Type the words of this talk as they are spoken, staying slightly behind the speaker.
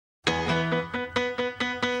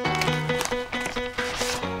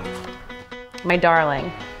my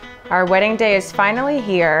darling, our wedding day is finally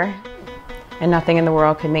here, and nothing in the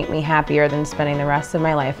world could make me happier than spending the rest of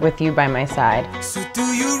my life with you by my side. So do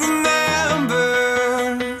you remember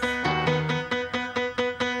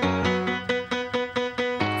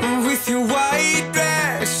with your white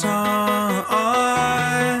dress on?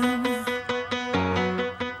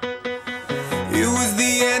 It was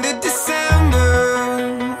the end of December.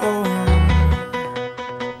 Oh.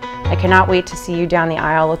 I cannot wait to see you down the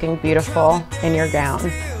aisle looking beautiful in your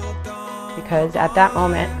gown, because at that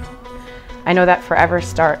moment, I know that forever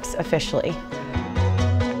starts officially. I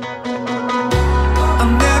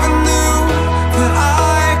never knew that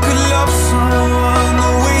I could love someone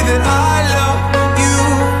the way that I love you.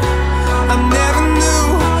 I never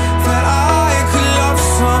knew that I could love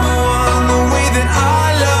someone the way that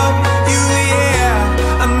I love you,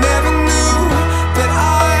 yeah. I never knew that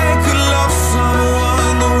I could love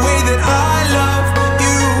someone the way that I love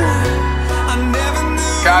you. I never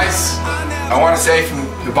knew. Guys, I want to say from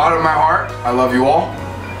the bottom of my heart, I love you all.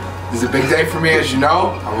 This is a big day for me, as you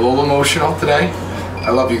know. I'm a little emotional today. I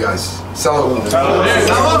love you guys. Salud.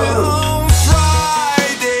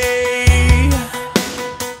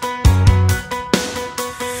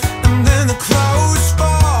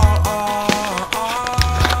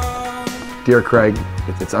 Dear Craig,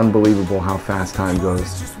 it's unbelievable how fast time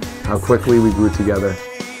goes, how quickly we grew together.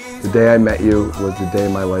 The day I met you was the day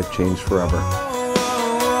my life changed forever.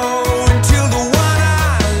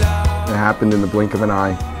 It happened in the blink of an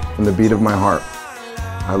eye, in the beat of my heart.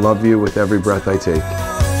 I love you with every breath I take.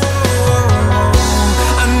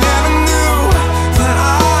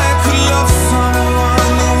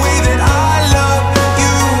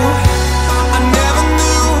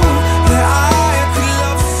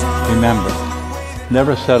 Remember,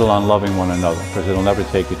 never settle on loving one another, because it'll never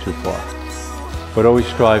take you too far. But always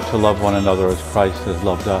strive to love one another as Christ has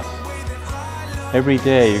loved us. Every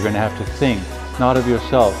day you're going to have to think, not of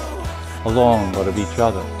yourself alone, but of each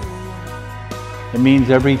other. It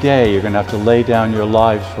means every day you're going to have to lay down your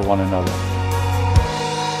lives for one another.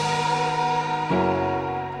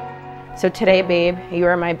 So today, babe, you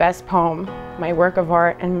are my best poem, my work of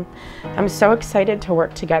art, and I'm so excited to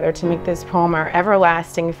work together to make this poem our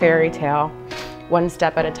everlasting fairy tale, one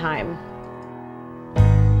step at a time.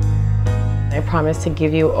 I promise to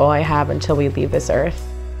give you all I have until we leave this earth.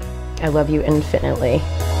 I love you infinitely.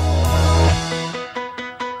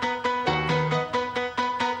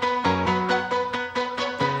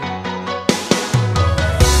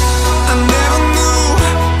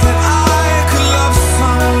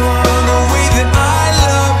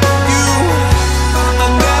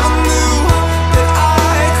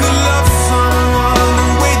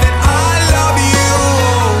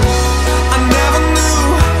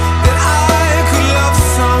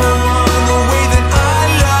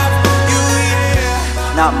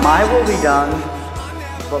 Not my will be done,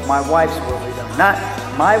 but my wife's will be done. Not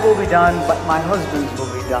my will be done, but my husband's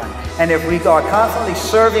will be done. And if we are constantly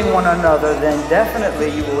serving one another, then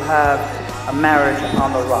definitely you will have a marriage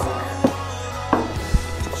on the rock.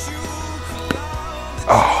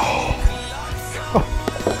 Oh,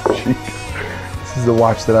 this is the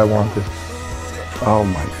watch that I wanted. Oh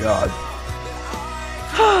my God.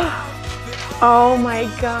 Oh my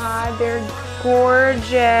God, they're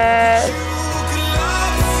gorgeous.